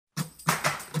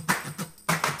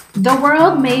The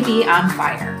world may be on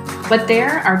fire, but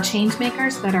there are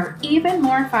changemakers that are even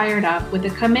more fired up with a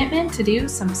commitment to do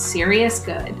some serious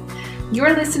good.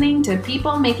 You're listening to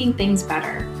People Making Things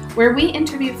Better, where we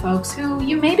interview folks who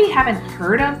you maybe haven't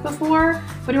heard of before,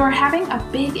 but who are having a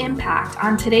big impact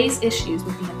on today's issues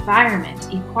with the environment,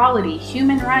 equality,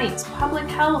 human rights, public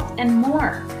health, and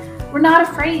more. We're not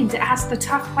afraid to ask the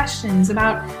tough questions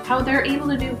about how they're able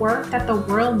to do work that the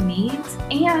world needs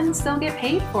and still get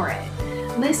paid for it.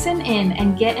 Listen in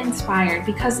and get inspired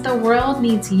because the world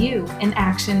needs you in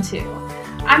action too.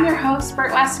 I'm your host,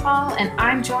 Bert Westfall, and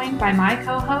I'm joined by my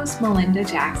co-host, Melinda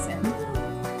Jackson.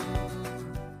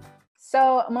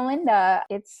 So, Melinda,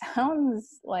 it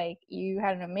sounds like you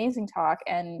had an amazing talk,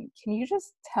 and can you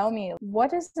just tell me,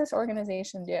 what does this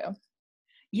organization do?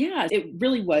 Yeah, it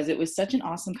really was. It was such an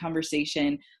awesome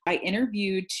conversation. I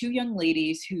interviewed two young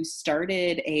ladies who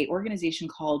started a organization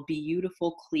called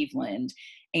Beautiful Cleveland,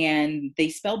 and they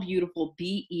spell beautiful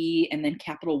B-E and then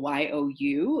capital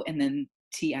Y-O-U and then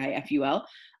T-I-F-U-L.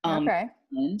 Okay.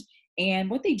 Cleveland. And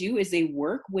what they do is they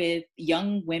work with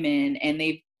young women, and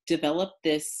they've developed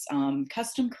this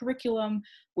custom curriculum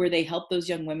where they help those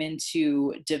young women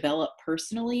to develop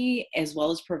personally as well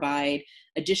as provide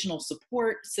additional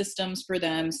support systems for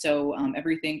them. So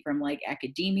everything from like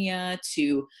academia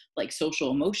to like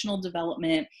social emotional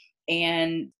development.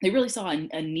 And they really saw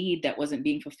a need that wasn't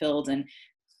being fulfilled. And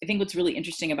I think what's really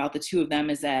interesting about the two of them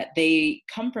is that they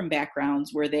come from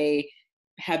backgrounds where they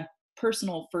have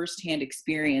personal firsthand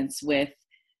experience with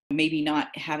maybe not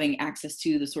having access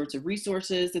to the sorts of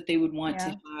resources that they would want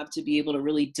to have to be able to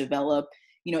really develop,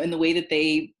 in the way that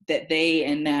they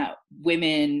and that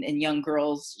women and young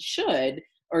girls should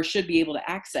be able to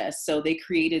access. So they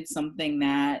created something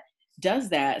that does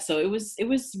that. So it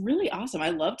was really awesome.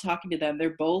 I love talking to them.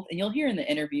 They're both, and you'll hear in the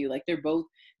interview, like they're both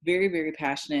very, very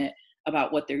passionate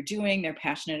about what they're doing. They're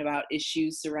passionate about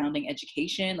issues surrounding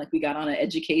education. Like we got on an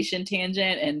education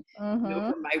tangent, and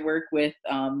from my work with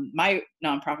my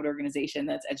nonprofit organization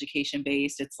that's education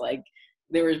based, it's like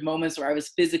there was moments where I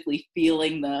was physically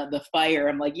feeling the fire.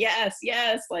 I'm like, yes,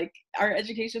 like our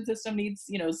education system needs,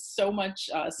 so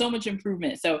much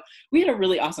improvement. So we had a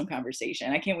really awesome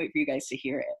conversation. I can't wait for you guys to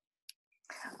hear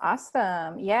it.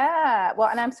 Awesome. Yeah. Well,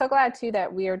 and I'm so glad too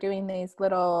that we are doing these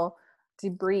little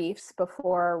debriefs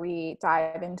before we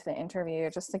dive into the interview,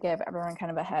 just to give everyone kind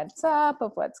of a heads up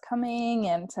of what's coming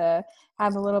and to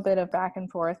have a little bit of back and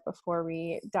forth before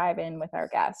we dive in with our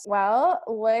guests. Well,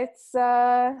 let's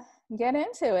get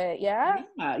into it.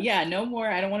 Yeah, no more.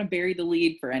 I don't want to bury the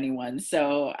lead for anyone.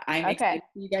 So I'm excited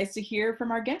for you guys to hear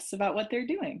from our guests about what they're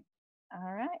doing.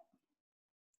 All right.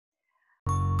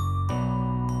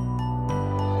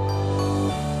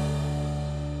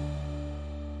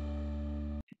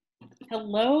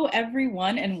 Hello,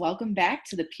 everyone, and welcome back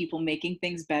to the People Making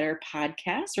Things Better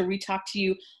podcast, where we talk to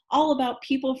you all about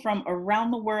people from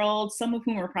around the world, some of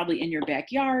whom are probably in your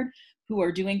backyard, who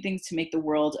are doing things to make the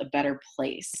world a better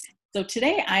place. So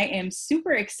today I am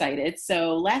super excited.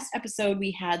 So last episode,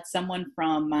 we had someone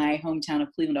from my hometown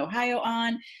of Cleveland, Ohio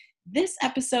on. This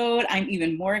episode, I'm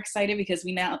even more excited because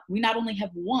we not only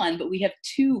have one, but we have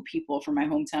two people from my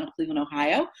hometown of Cleveland,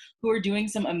 Ohio, who are doing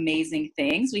some amazing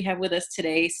things. We have with us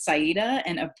today Saida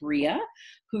and Abria,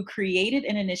 who created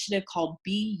an initiative called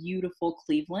Be Beautiful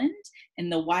Cleveland,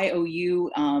 and the Y-O-U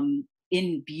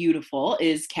in beautiful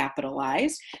is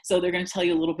capitalized. So they're going to tell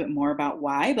you a little bit more about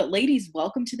why. But ladies,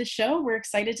 welcome to the show. We're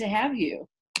excited to have you.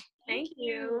 Thank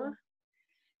you.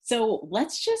 So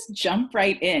let's just jump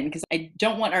right in, because I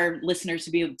don't want our listeners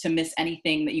to be able to miss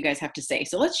anything that you guys have to say.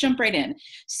 So let's jump right in.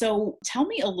 So tell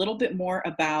me a little bit more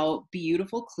about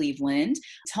Beautiful Cleveland.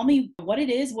 Tell me what it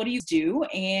is, what do you do,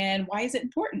 and why is it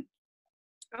important?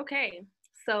 Okay,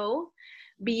 so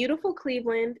Beautiful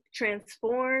Cleveland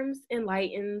transforms,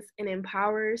 enlightens, and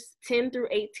empowers 10 through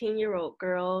 18-year-old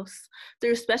girls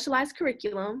through specialized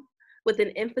curriculum with an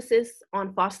emphasis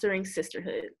on fostering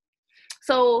sisterhood.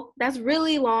 So that's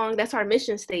really long. That's our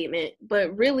mission statement.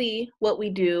 But really what we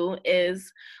do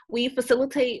is we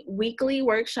facilitate weekly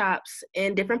workshops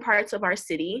in different parts of our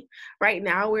city. Right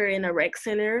now we're in a rec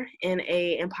center in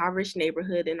a impoverished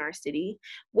neighborhood in our city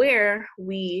where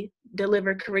we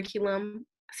deliver curriculum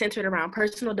centered around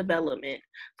personal development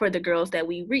for the girls that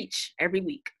we reach every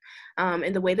week.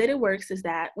 And the way that it works is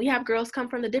that we have girls come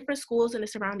from the different schools in the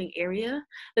surrounding area,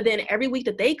 but then every week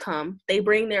that they come, they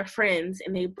bring their friends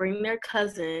and they bring their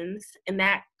cousins, and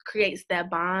that creates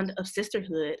that bond of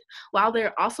sisterhood while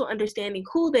they're also understanding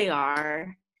who they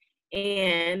are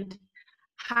and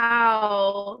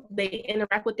how they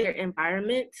interact with their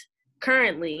environment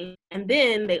currently. And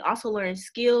then they also learn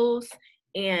skills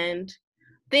and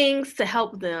things to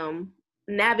help them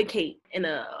navigate in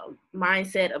a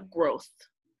mindset of growth.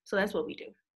 So that's what we do.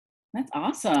 That's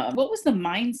awesome. What was the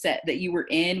mindset that you were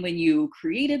in when you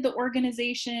created the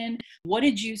organization? What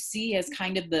did you see as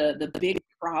kind of the big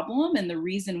problem and the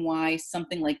reason why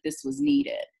something like this was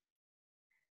needed?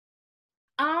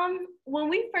 When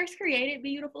we first created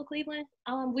Beautiful Cleveland,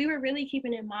 we were really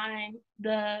keeping in mind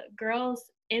the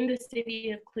girls in the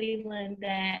city of Cleveland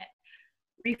that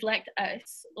reflect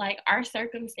us, like our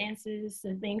circumstances,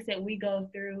 the things that we go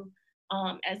through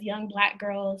as young Black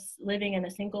girls living in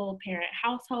a single parent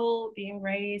household, being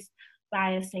raised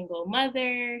by a single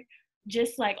mother,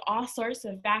 just like all sorts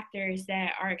of factors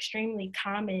that are extremely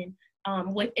common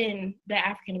within the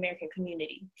African American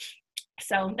community.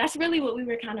 So that's really what we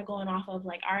were kind of going off of,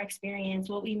 like our experience,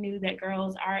 what we knew that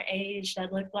girls our age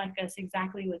that looked like us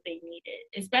exactly what they needed,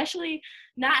 especially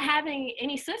not having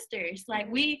any sisters.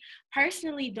 Like we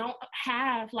personally don't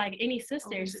have like any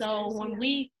sisters. So when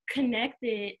we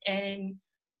connected and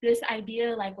this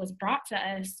idea like was brought to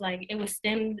us, like it was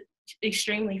stemmed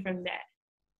extremely from that.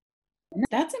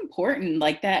 That's important,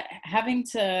 like that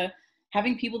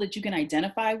having people that you can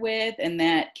identify with and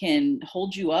that can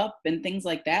hold you up and things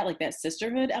like that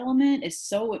sisterhood element is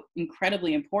so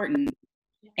incredibly important.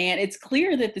 And it's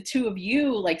clear that the two of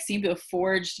you like seem to have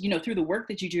forged, through the work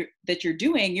that you're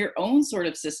doing, your own sort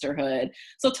of sisterhood.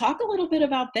 So talk a little bit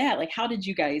about that. Like, how did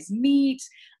you guys meet?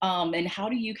 And how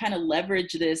do you kind of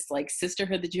leverage this like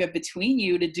sisterhood that you have between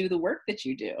you to do the work that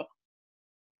you do?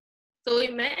 So we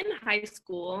met in high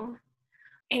school,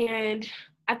 and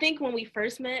I think when we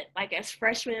first met, like as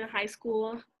freshmen in high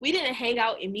school, we didn't hang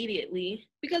out immediately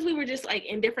because we were just like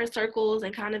in different circles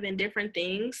and kind of in different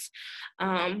things.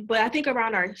 But I think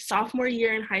around our sophomore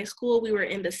year in high school, we were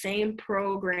in the same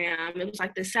program. It was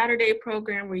like the Saturday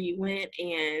program where you went,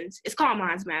 and it's called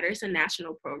Minds Matter. It's a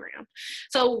national program.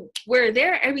 So we're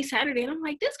there every Saturday, and I'm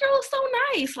like, this girl is so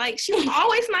nice. Like she was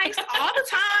always nice all the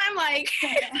time. Like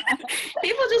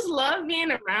people just love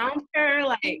being around her.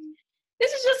 Like,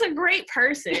 this is just a great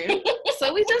person.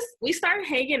 So we started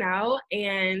hanging out,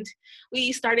 and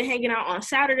we started hanging out on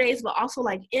Saturdays, but also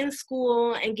like in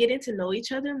school and getting to know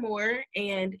each other more.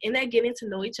 And in that getting to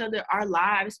know each other, our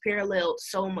lives paralleled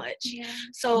so much. Yeah.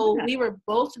 So we were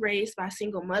both raised by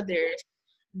single mothers,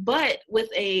 but with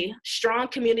a strong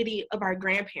community of our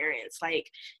grandparents. Like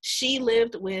she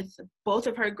lived with both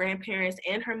of her grandparents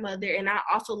and her mother, and I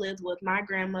also lived with my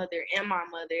grandmother and my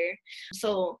mother.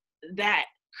 So that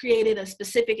created a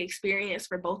specific experience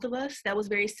for both of us that was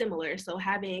very similar. So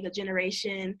having a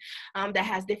generation that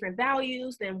has different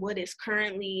values than what is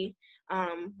currently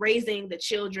raising the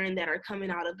children that are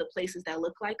coming out of the places that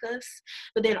look like us,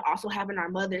 but then also having our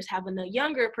mothers having a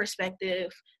younger perspective,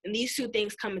 and these two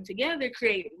things coming together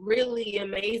create really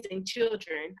amazing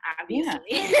children, obviously.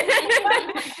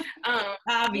 Yeah.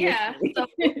 Obviously. Yeah. So,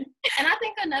 and I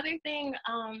think another thing,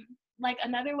 like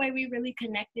another way we really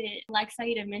connected, like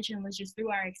Saida mentioned, was just through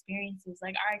our experiences.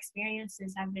 Like our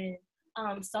experiences have been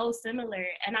so similar.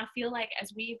 And I feel like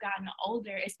as we've gotten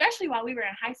older, especially while we were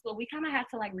in high school, we kind of had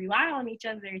to like rely on each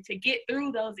other to get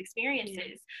through those experiences.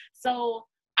 Yeah. So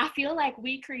I feel like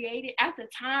we created, at the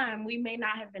time, we may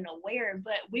not have been aware,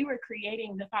 but we were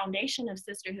creating the foundation of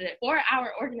sisterhood for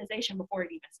our organization before it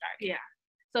even started. Yeah.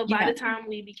 So by the time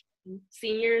we became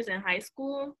seniors in high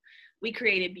school, we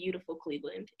created Beautiful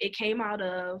Cleveland. It came out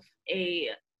of a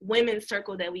women's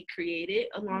circle that we created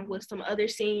along with some other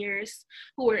seniors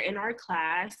who were in our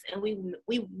class, and we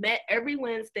met every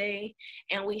Wednesday,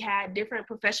 and we had different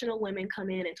professional women come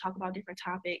in and talk about different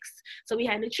topics. So we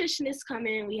had nutritionists come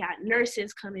in, we had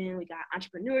nurses come in, we got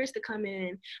entrepreneurs to come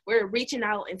in. We're reaching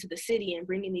out into the city and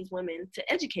bringing these women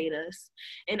to educate us,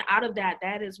 and out of that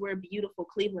is where Beautiful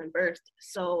Cleveland birthed.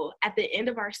 So at the end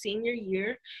of our senior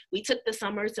year, we took the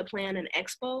summer to plan an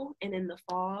expo, and in the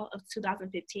fall of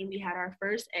 2015 we had our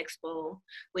first expo,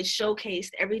 which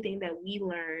showcased everything that we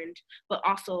learned, but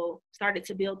also started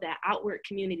to build that outward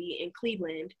community in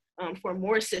Cleveland for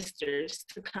more sisters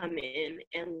to come in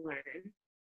and learn.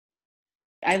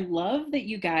 I love that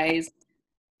you guys,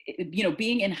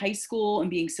 being in high school and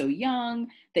being so young,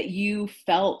 that you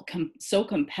felt so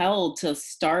compelled to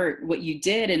start what you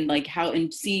did, and like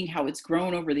and seeing how it's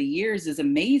grown over the years is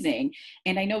amazing.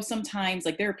 And I know sometimes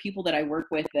like there are people that I work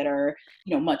with that are,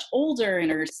 much older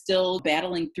and are still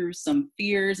battling through some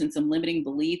fears and some limiting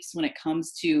beliefs when it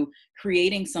comes to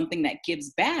creating something that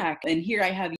gives back. And here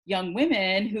I have young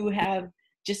women who have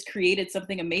just created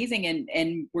something amazing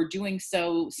and we're doing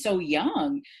so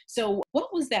young. So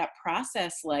what was that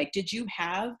process like? Did you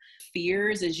have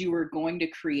fears as you were going to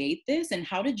create this, and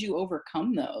how did you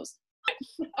overcome those?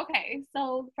 Okay,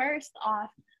 so first off,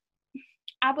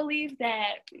 I believe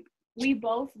that we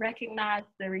both recognized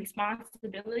the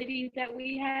responsibility that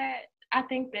we had, I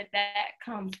think that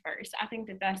comes first. I think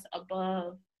that that's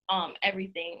above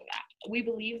everything. We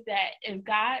believe that if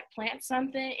God plants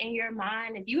something in your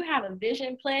mind, if you have a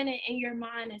vision planted in your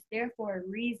mind, it's there for a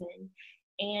reason.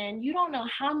 And you don't know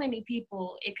how many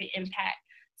people it could impact.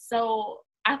 So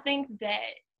I think that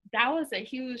was a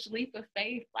huge leap of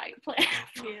faith, like planning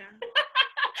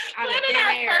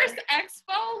our first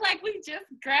expo. Like, we just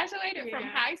graduated from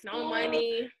high school. No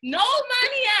money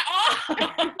at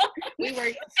all. we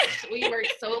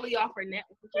worked solely off our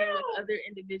networking with other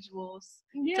individuals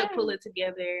to pull it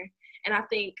together. And I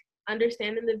think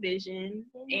understanding the vision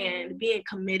and being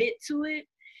committed to it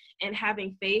and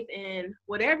having faith in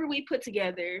whatever we put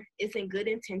together is in good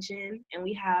intention, and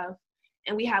we have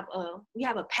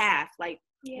a path. Like,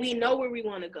 we know where we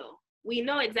want to go. We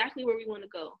know exactly where we want to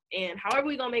go, and however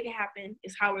we're gonna make it happen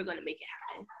is how we're gonna make it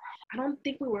happen. I don't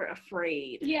think we were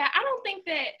afraid. Yeah, I don't think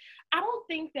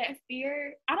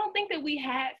that we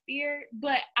had fear,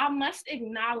 but I must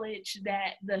acknowledge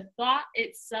that the thought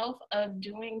itself of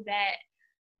doing that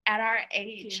at our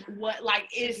age,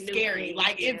 is scary.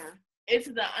 Like, it's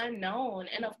the unknown.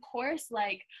 And of course,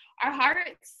 like, our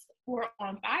hearts were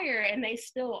on fire, and they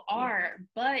still are,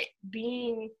 but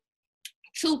being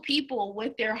two people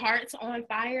with their hearts on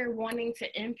fire, wanting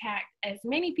to impact as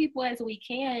many people as we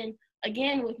can,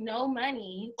 again, with no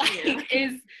money,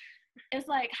 it's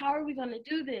like, how are we going to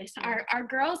do this? Are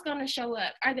girls going to show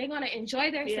up? Are they going to enjoy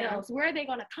themselves? Where are they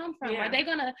going to come from? Are they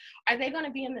going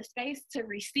to be in the space to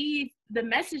receive the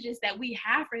messages that we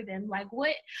have for them? Like,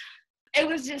 what? It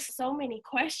was just so many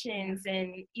questions,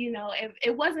 and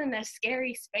it wasn't a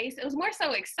scary space. It was more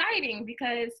so exciting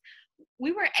because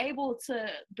we were able to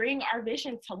bring our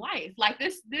vision to life. Like,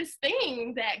 this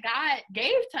thing that God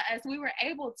gave to us, we were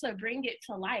able to bring it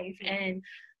to life. And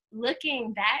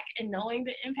looking back and knowing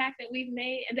the impact that we've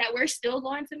made and that we're still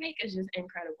going to make is just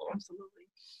incredible. Absolutely.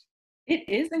 It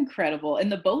is incredible.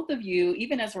 And the both of you,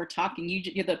 even as we're talking,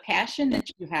 the passion that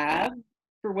you have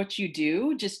for what you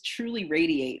do just truly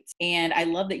radiates. And I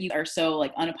love that you are so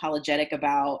like unapologetic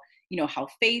about, how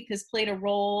faith has played a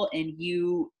role in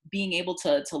you being able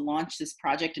to launch this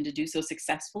project and to do so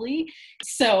successfully.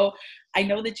 So I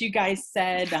know that you guys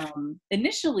said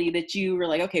initially that you were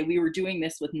like, okay, we were doing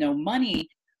this with no money.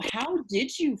 How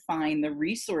did you find the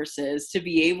resources to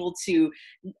be able to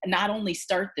not only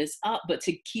start this up, but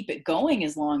to keep it going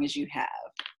as long as you have?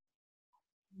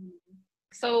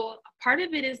 So part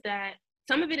of it is that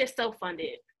some of it is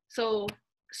self-funded. So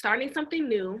starting something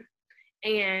new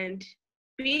and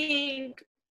we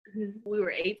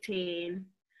were 18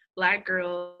 Black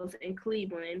girls in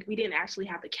Cleveland, we didn't actually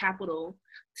have the capital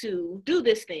to do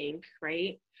this thing,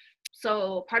 right?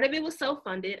 So part of it was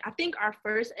self-funded. I think our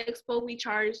first expo we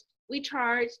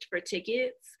charged for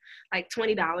tickets like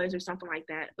 $20 or something like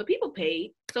that, but people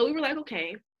paid. So we were like,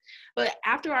 okay. But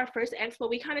after our first expo,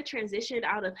 we kind of transitioned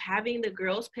out of having the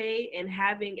girls pay and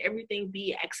having everything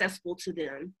be accessible to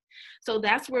them. So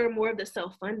that's where more of the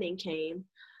self-funding came.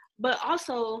 But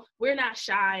also, we're not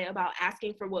shy about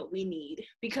asking for what we need,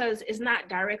 because it's not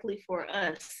directly for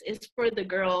us. It's for the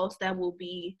girls that will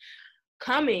be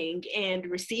coming and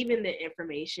receiving the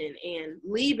information and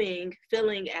leaving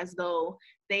feeling as though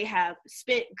they have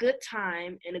spent good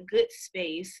time in a good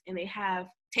space and they have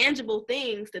tangible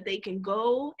things that they can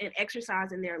go and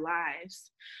exercise in their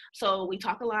lives. So we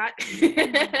talk a lot.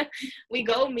 We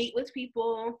go meet with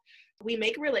people. We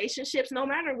make relationships no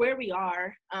matter where we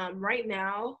are. Right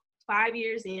now, 5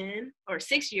 years in, or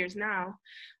 6 years now,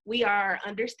 we are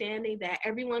understanding that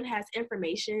everyone has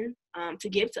information to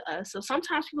give to us. So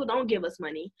sometimes people don't give us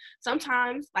money.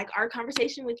 Sometimes, like our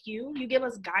conversation with you, you give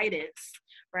us guidance,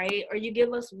 right? Or you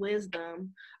give us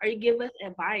wisdom, or you give us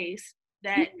advice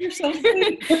that You're so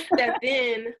sweet. that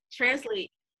then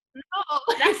translate.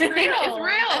 No, that's real. It's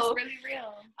real. That's really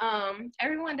real.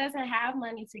 Everyone doesn't have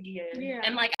money to give. Yeah.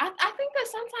 And like, I think that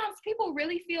sometimes people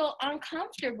really feel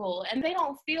uncomfortable and they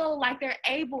don't feel like they're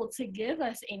able to give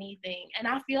us anything. And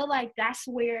I feel like that's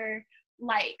where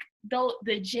like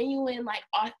the genuine, like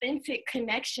authentic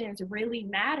connections really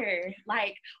matter.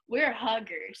 Like, we're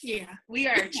huggers. Yeah. We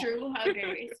are true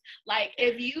huggers. Like,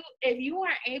 if you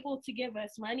aren't able to give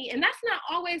us money, and that's not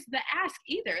always the ask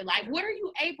either. Like, what are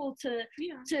you able to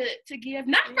give?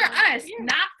 Not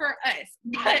for us,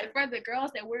 but for the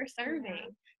girls that we're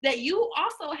serving, that you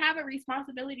also have a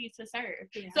responsibility to serve.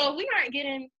 Yeah. So if we aren't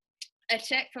getting a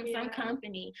check from some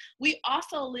company, we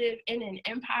also live in an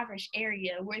impoverished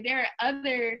area where there are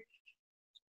other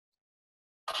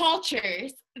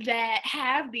cultures that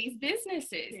have these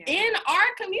businesses in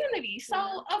our community. So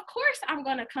of course I'm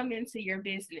going to come into your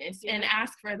business and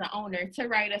ask for the owner to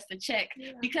write us a check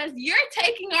because you're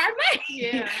taking our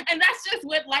money. And that's just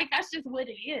what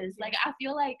it is. Like, I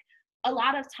feel like a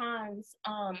lot of times,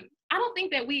 I don't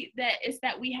think that we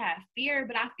have fear,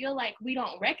 but I feel like we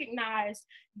don't recognize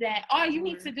that all you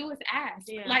need to do is ask.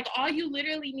 Like, all you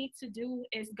literally need to do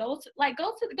is go to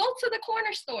the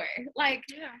corner store. Like,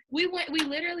 we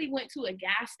literally went to a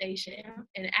gas station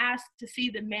and asked to see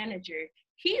the manager.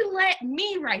 He let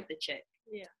me write the check.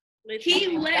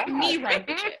 He let me write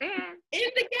the check in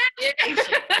the gas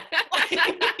station.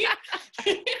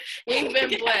 We've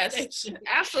been blessed.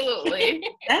 Absolutely.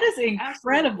 That is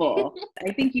incredible.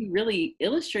 I think you really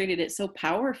illustrated it so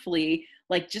powerfully,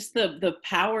 like just the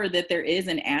power that there is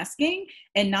in asking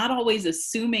and not always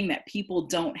assuming that people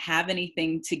don't have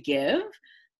anything to give.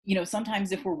 You know,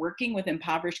 sometimes if we're working with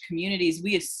impoverished communities,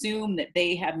 we assume that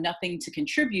they have nothing to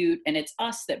contribute and it's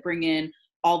us that bring in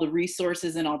all the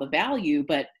resources and all the value.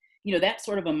 But you know, that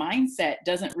sort of a mindset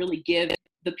doesn't really give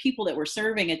the people that we're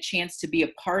serving a chance to be a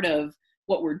part of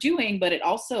what we're doing, but it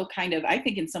also kind of, I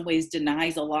think in some ways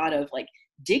denies a lot of like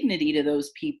dignity to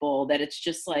those people, that it's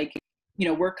just like, you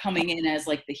know, we're coming in as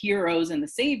like the heroes and the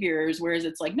saviors, whereas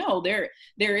it's like, no, there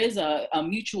is a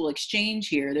mutual exchange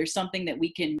here. There's something that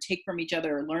we can take from each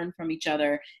other or learn from each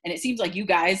other. And it seems like you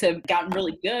guys have gotten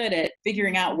really good at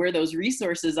figuring out where those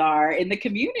resources are in the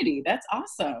community. That's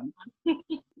awesome.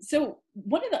 So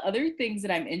one of the other things that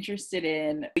I'm interested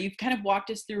in, you've kind of walked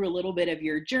us through a little bit of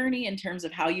your journey in terms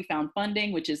of how you found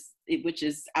funding, which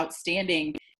is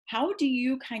outstanding. How do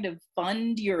you kind of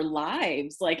fund your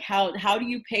lives? Like how do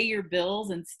you pay your bills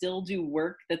and still do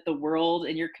work that the world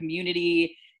and your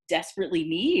community desperately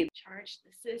need? Charge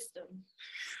the system.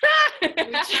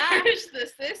 We charge the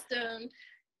system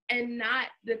and not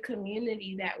the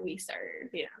community that we serve.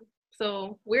 Yeah.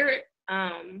 So we're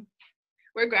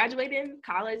graduating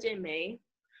college in May.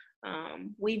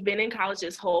 We've been in college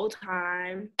this whole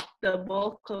time. The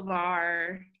bulk of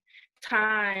our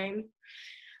time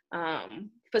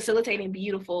facilitating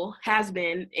Beautiful has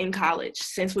been in college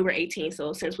since we were 18.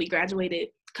 So since we graduated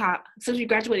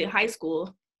high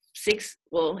school,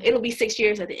 it'll be 6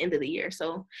 years at the end of the year.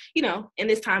 So, you know, in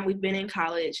this time we've been in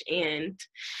college, and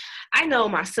I know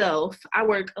myself, I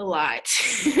work a lot.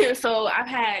 So I've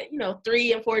had,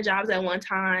 3 and 4 jobs at one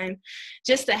time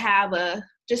just to have a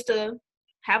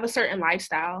certain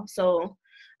lifestyle. So,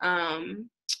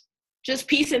 just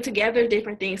piecing together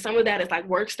different things. Some of that is like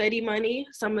work study money.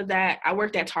 Some of that, I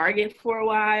worked at Target for a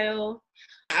while.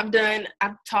 I've been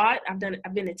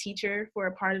a teacher for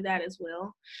a part of that as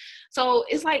well. So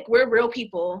it's like we're real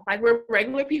people. Like we're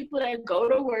regular people that go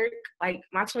to work. Like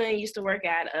my twin used to work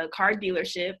at a car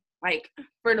dealership, like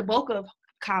for the bulk of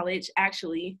college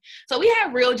actually. So we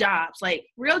have real jobs,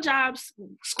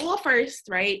 school first,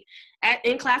 right?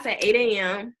 In class at 8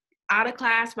 a.m., out of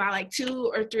class by like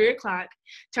 2 or 3 o'clock,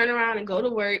 turn around and go to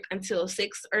work until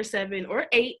 6 or 7 or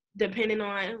 8, depending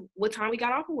on what time we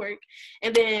got off of work.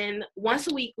 And then once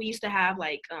a week, we used to have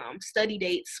like study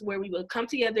dates where we would come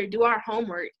together, do our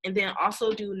homework, and then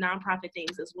also do nonprofit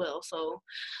things as well. So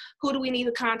who do we need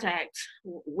to contact?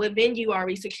 What venue are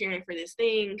we securing for this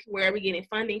thing? Where are we getting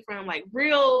funding from? Like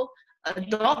real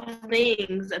adult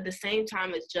things at the same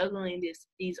time as juggling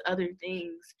these other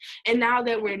things. And now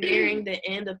that we're nearing the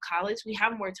end of college, we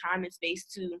have more time and space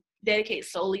to dedicate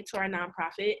solely to our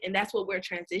nonprofit, and that's what we're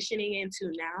transitioning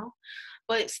into now.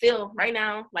 But still, right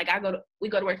now, like we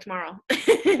go to work tomorrow.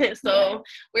 So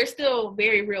we're still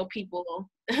very real people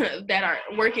that are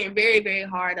working very, very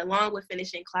hard along with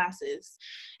finishing classes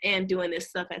and doing this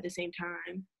stuff at the same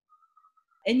time.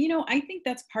 And, I think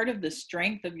that's part of the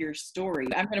strength of your story.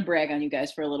 I'm going to brag on you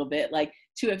guys for a little bit, like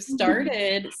to have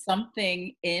started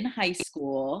something in high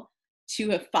school, to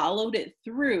have followed it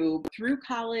through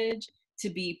college,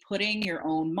 to be putting your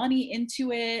own money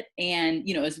into it, and,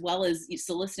 as well as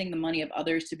soliciting the money of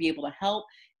others to be able to help.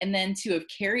 And then to have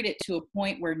carried it to a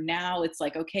point where now it's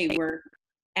like, okay, we're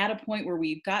at a point where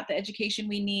we've got the education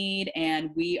we need, and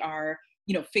we are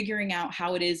figuring out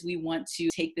how it is we want to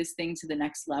take this thing to the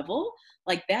next level.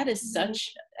 Like that is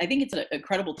I think it's an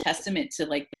incredible testament to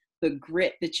like the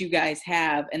grit that you guys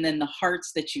have, and then the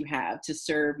hearts that you have to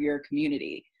serve your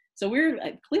community. So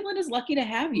Cleveland is lucky to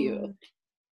have you.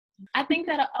 I think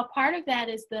that a part of that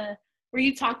is where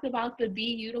you talked about the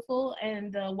Be Beautiful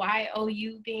and the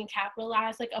YOU being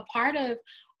capitalized. Like a part of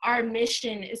our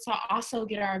mission is to also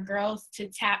get our girls to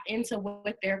tap into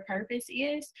what their purpose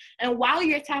is. And while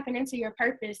you're tapping into your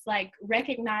purpose, like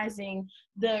recognizing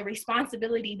the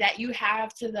responsibility that you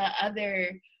have to the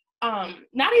other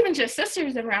not even just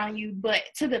sisters around you, but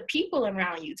to the people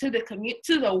around you, to the community,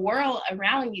 to the world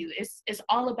around you. It's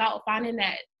all about finding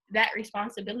that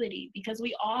responsibility, because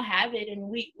we all have it, and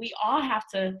we all have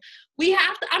to,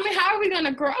 I mean, how are we going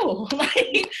to grow?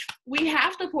 Like, we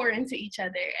have to pour into each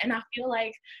other. And I feel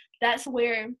like that's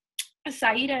where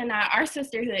Saida and I, our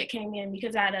sisterhood came in,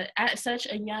 because at such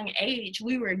a young age,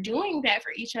 we were doing that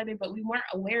for each other, but we weren't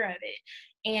aware of it.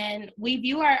 And we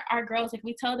view our girls, like,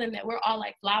 we tell them that we're all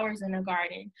like flowers in a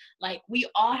garden. Like, we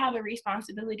all have a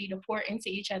responsibility to pour into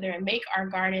each other and make our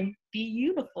garden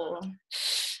beautiful.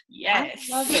 Yes.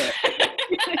 I love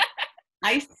it.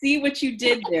 I see what you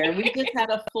did there. We just had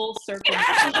a full circle.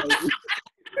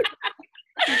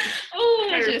 Oh,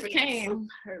 it just came.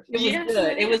 It was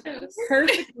good. It was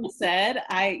perfectly said.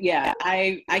 I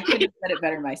couldn't have said it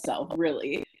better myself,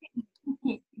 really.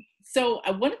 So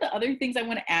one of the other things I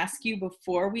want to ask you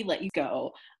before we let you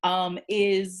go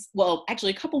is, well,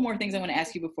 actually a couple more things I want to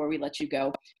ask you before we let you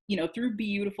go. You know, through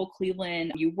Beautiful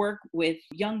Cleveland, you work with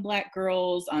young Black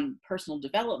girls on personal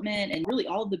development and really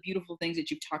all of the beautiful things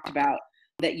that you've talked about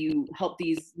that you help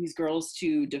these girls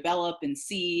to develop and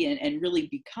see and really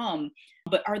become.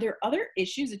 But are there other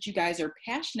issues that you guys are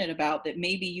passionate about that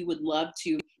maybe you would love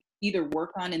to either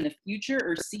work on in the future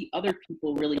or see other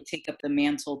people really take up the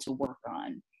mantle to work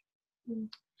on?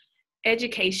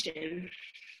 Education.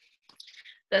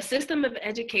 The system of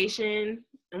education,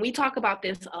 and we talk about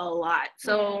this a lot.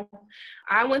 So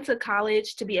I went to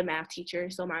college to be a math teacher.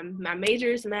 So my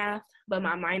major is math, but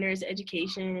my minor is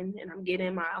education, and I'm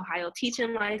getting my Ohio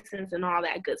teaching license and all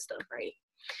that good stuff, right?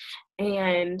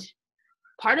 And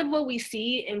part of what we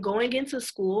see in going into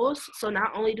schools, so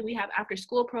not only do we have after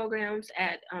school programs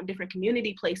at different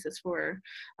community places for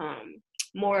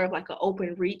more of like an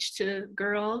open reach to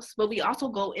girls, but we also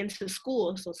go into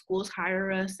schools. So schools hire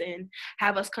us and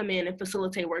have us come in and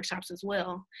facilitate workshops as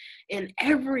well. In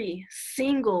every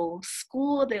single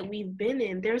school that we've been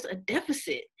in, there's a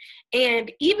deficit.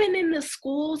 And even in the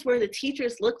schools where the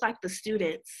teachers look like the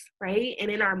students, right?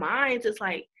 And in our minds, it's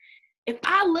like, if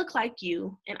I look like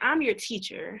you and I'm your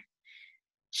teacher,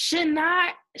 should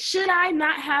I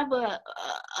not have a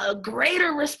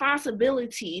greater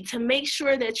responsibility to make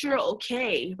sure that you're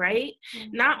okay, right?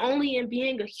 Mm-hmm. Not only in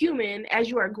being a human as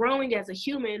you are growing as a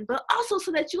human, but also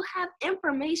so that you have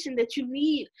information that you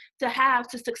need to have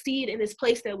to succeed in this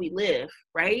place that we live,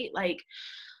 right? Like,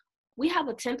 we have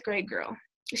a 10th grade girl.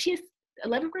 She's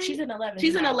 11th grade? She's in 11th.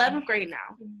 She's in 11th grade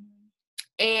now. Mm-hmm.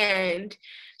 And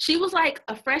she was like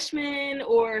a freshman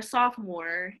or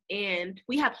sophomore, and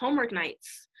we have homework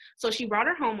nights. So she brought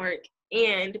her homework,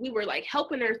 and we were like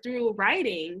helping her through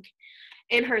writing,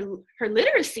 and her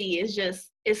literacy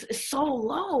is so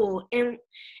low, and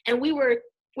we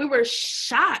were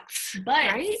shocked.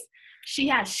 But right? She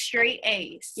has straight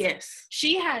A's. Yes.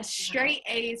 She has straight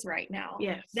A's right now.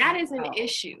 Yes. That is an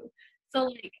issue. So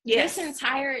like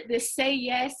this Say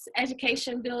Yes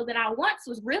education bill that I once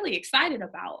was really excited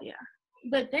about. Yeah.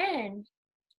 But then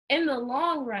in the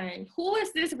long run, who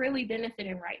is this really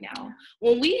benefiting right now?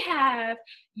 When we have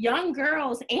young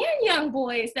girls and young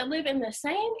boys that live in the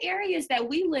same areas that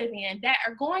we live in, that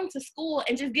are going to school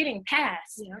and just getting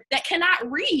passed, that cannot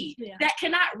read, that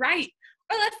cannot write.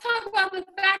 Or let's talk about the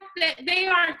fact that they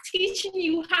aren't teaching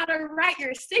you how to write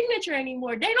your signature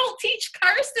anymore. They don't teach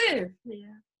cursive. Yeah.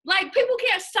 Like, people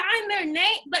can't sign their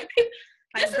name. Like, people,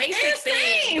 like, this is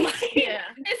insane. Like,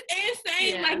 it's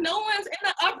insane. Yeah. Like, no one's in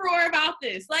an uproar about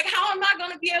this. Like, how am I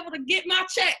going to be able to get my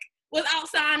check without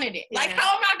signing it? Like,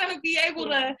 how am I going to be able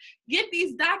to get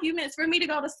these documents for me to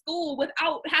go to school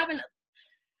without having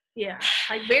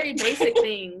like very basic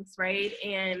things, right?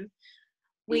 And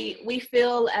we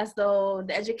feel as though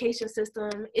the education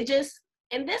system,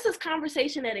 and this is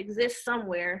conversation that exists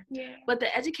somewhere, but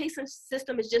the education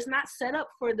system is just not set up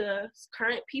for the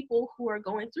current people who are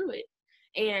going through it.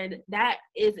 And that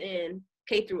is in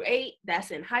K through 8,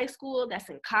 that's in high school, that's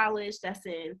in college, that's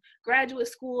in graduate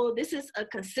school. This is a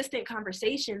consistent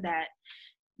conversation that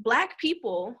Black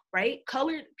people, right,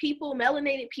 colored people,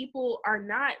 melanated people are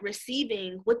not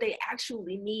receiving what they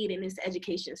actually need in this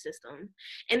education system.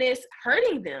 And it's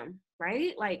hurting them,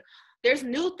 right? Like, there's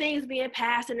new things being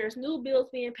passed and there's new bills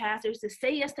being passed. There's to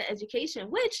Say Yes to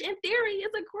education, which in theory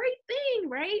is a great thing,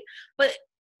 right? But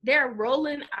they're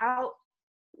rolling out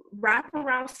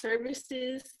wraparound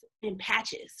services in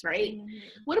patches, right? Mm-hmm.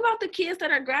 What about the kids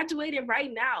that are graduating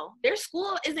right now? Their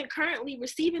school isn't currently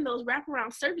receiving those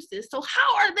wraparound services. So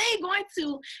how are they going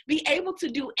to be able to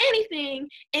do anything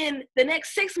in the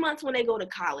next 6 months when they go to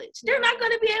college? They're not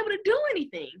going to be able to do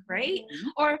anything, right? Mm-hmm.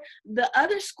 Or the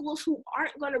other schools who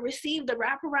aren't going to receive the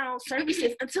wraparound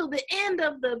services until the end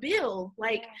of the bill.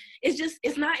 Like,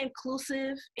 it's not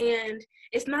inclusive, and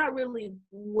it's not really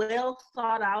well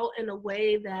thought out in a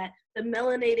way that the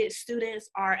melanated students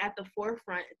are at the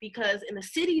forefront, because in the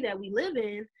city that we live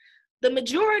in, the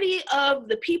majority of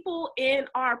the people in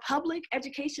our public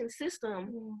education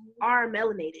system are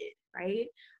melanated, right?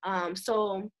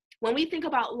 So when we think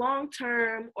about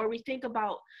long-term, or we think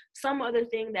about some other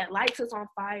thing that lights us on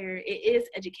fire, it is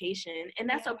education. And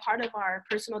that's a part of our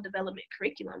personal development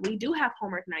curriculum. We do have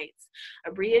homework nights.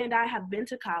 Abria and I have been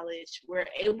to college. We're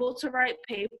able to write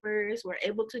papers. We're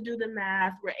able to do the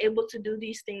math. We're able to do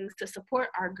these things to support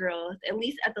our girls, at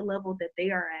least at the level that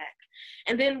they are at.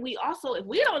 And then we also, if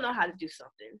we don't know how to do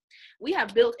something, we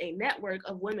have built a network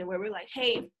of women where we're like,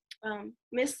 hey,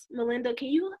 Miss Melinda, can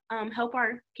you help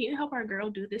our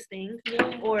girl do this thing?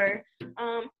 Or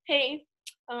hey,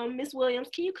 Miss Williams,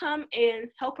 can you come and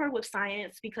help her with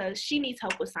science, because she needs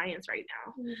help with science right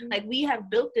now? Like, we have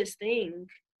built this thing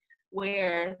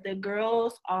where the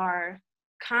girls are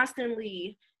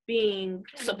constantly being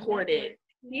supported.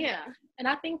 Yeah. And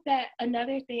I think that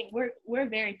another thing, we're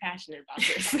very passionate about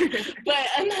this, but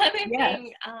another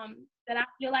thing that I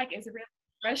feel like is really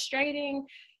frustrating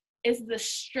is the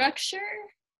structure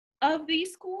of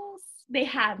these schools. They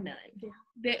have none.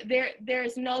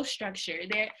 There's no structure.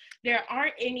 There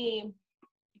aren't any.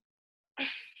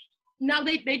 No,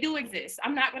 they do exist.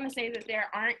 I'm not going to say that there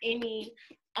aren't any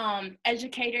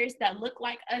educators that look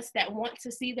like us that want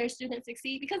to see their students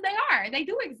succeed, because they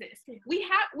do exist. We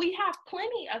have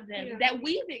plenty of them that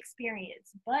we've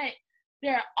experienced, but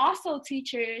there are also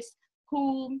teachers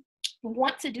who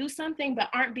want to do something but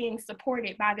aren't being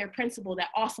supported by their principal that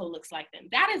also looks like them.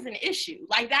 That is an issue.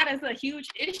 Like, that is a huge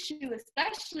issue,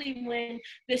 especially when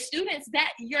the students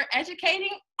that you're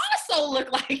educating also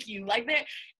look like you. Like,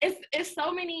 it's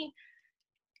so many.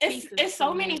 It's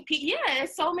so many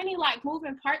it's so many like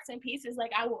moving parts and pieces.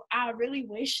 Like, I really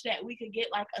wish that we could get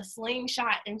like a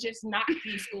slingshot and just knock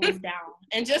these schools down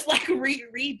and just like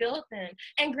rebuild them.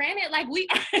 And granted, like, we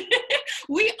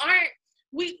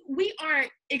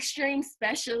aren't extreme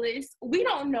specialists. We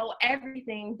don't know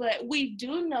everything, but we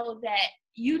do know that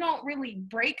you don't really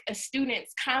break a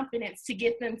student's confidence to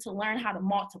get them to learn how to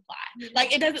multiply.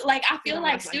 Like, it doesn't, like, I feel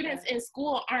like students in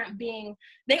school aren't being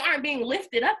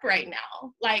lifted up right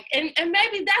now. Like, and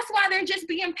maybe that's why they're just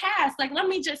being passed. Like, let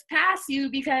me just pass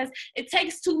you because it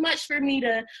takes too much for me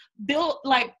to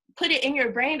put it in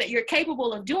your brain that you're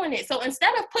capable of doing it. So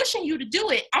instead of pushing you to do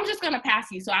it, I'm just going to pass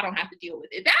you so I don't have to deal with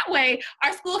it. That way,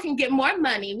 our school can get more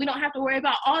money. We don't have to worry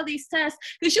about all these tests,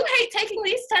 because you hate taking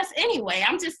these tests anyway.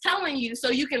 I'm just telling you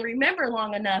so you can remember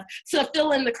long enough to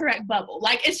fill in the correct bubble.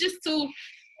 Like, it's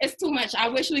too much. I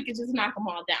wish we could just knock them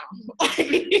all down.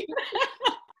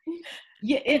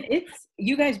 Yeah,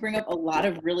 you guys bring up a lot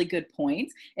of really good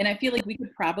points, and I feel like we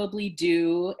could probably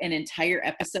do an entire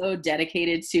episode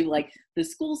dedicated to like the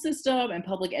school system and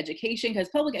public education, because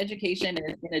public education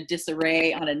is in a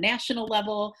disarray on a national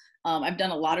level. I've done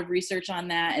a lot of research on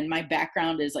that, and my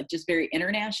background is like just very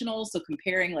international, so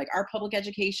comparing like our public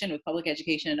education with public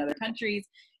education in other countries,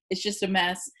 it's just a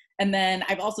mess. And then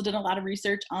I've also done a lot of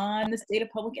research on the state of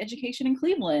public education in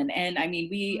Cleveland, and I mean,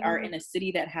 we are in a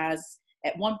city that has,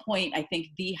 at one point, I think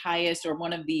the highest, or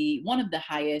one of the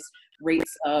highest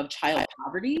rates of child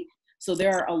poverty. So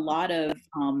there are a lot of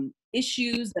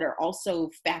issues that are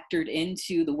also factored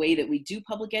into the way that we do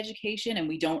public education, and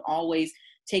we don't always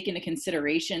take into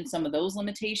consideration some of those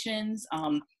limitations.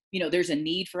 There's a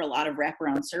need for a lot of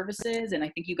wraparound services, and I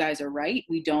think you guys are right.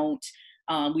 We don't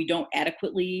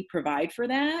adequately provide for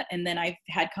that. And then I've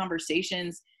had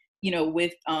conversations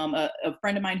with a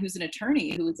friend of mine who's an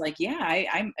attorney who was like,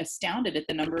 I'm astounded at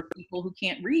the number of people who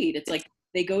can't read. It's like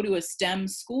they go to a STEM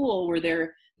school where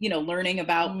they're, learning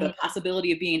about the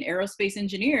possibility of being an aerospace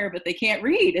engineer, but they can't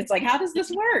read. It's like, how does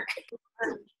this work?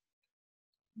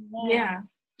 Yeah,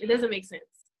 it doesn't make sense.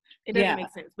 It doesn't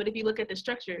make sense. But if you look at the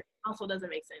structure, it also doesn't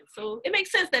make sense. So it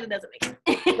makes sense that it doesn't make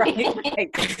sense.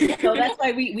 Right. So that's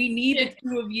why we need the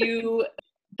two of you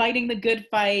fighting the good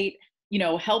fight,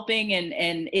 helping,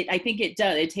 and I think it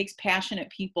does. It takes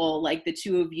passionate people like the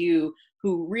two of you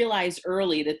who realized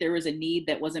early that there was a need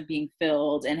that wasn't being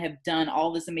filled and have done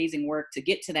all this amazing work to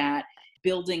get to that,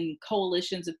 building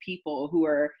coalitions of people who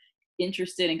are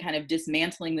interested in kind of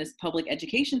dismantling this public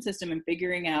education system and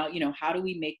figuring out, how do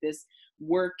we make this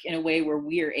work in a way where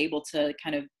we are able to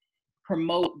kind of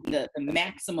promote the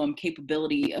maximum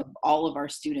capability of all of our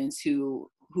students who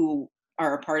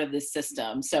are a part of this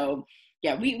system. So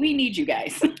yeah, we need you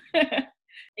guys.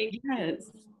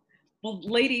 Yes. Well,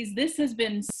 ladies, this has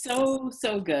been so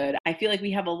good. I feel like we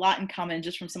have a lot in common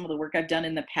just from some of the work I've done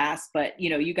in the past, but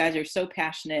you guys are so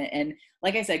passionate. And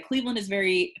like I said, Cleveland is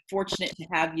very fortunate to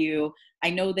have you. I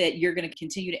know that you're going to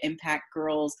continue to impact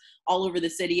girls all over the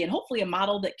city, and hopefully a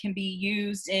model that can be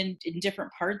used in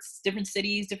different parts, different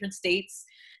cities, different states.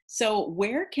 So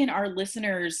where can our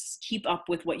listeners keep up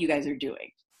with what you guys are doing?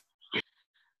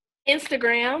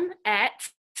 Instagram at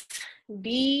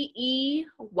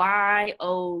BEYOUTIFULCLE.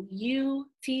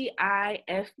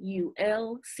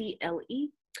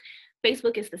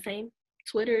 Facebook is the same.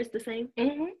 Twitter is the same.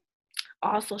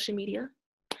 All social media.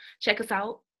 Check us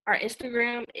out. Our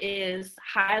Instagram is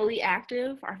highly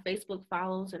active. Our Facebook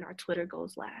follows and our Twitter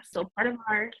goes last. So part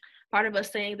of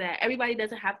us saying that everybody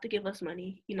doesn't have to give us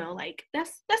money, like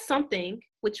that's something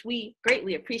which we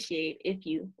greatly appreciate if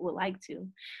you would like to.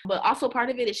 But also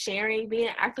part of it is sharing, being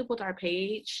active with our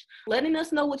page, letting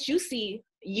us know what you see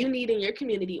you need in your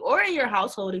community or in your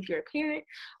household. If you're a parent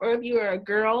or if you're a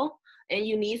girl and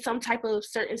you need some type of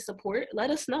certain support, let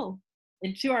us know.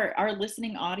 And to our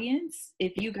listening audience,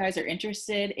 if you guys are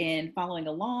interested in following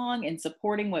along and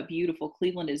supporting what Beautiful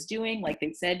Cleveland is doing, like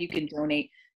they said, you can donate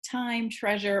time,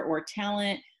 treasure, or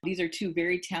talent. These are two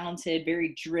very talented,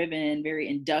 very driven, very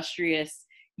industrious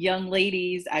young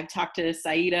ladies. I've talked to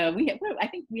Saida. I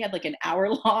think we had like an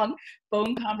hour-long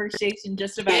phone conversation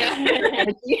just about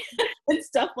energy and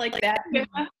stuff like that. Yeah.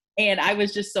 And I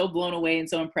was just so blown away and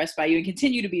so impressed by you, and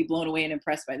continue to be blown away and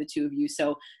impressed by the two of you.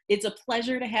 So it's a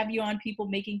pleasure to have you on People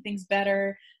Making Things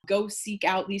Better. Go seek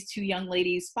out these two young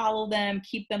ladies, follow them,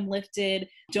 keep them lifted,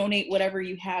 donate whatever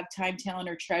you have, time, talent,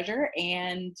 or treasure.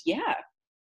 And yeah,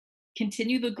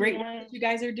 continue the great work that you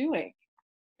guys are doing.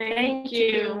 Thank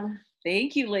you.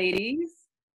 Thank you, ladies.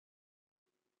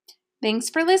 Thanks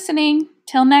for listening.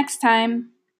 Till next time.